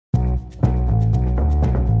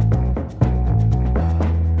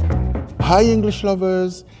Hi English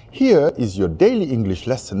lovers! Here is your daily English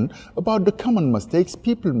lesson about the common mistakes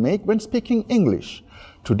people make when speaking English.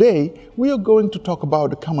 Today, we are going to talk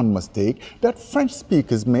about a common mistake that French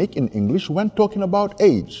speakers make in English when talking about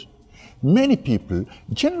age. Many people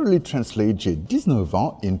generally translate j'ai 19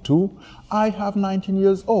 ans into I have 19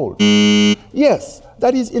 years old. Yes,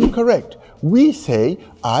 that is incorrect. We say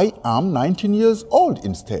I am 19 years old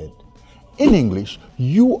instead. In English,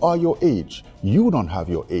 you are your age. You don't have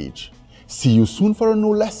your age. See you soon for a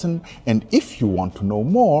new lesson, and if you want to know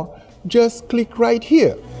more, just click right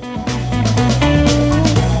here.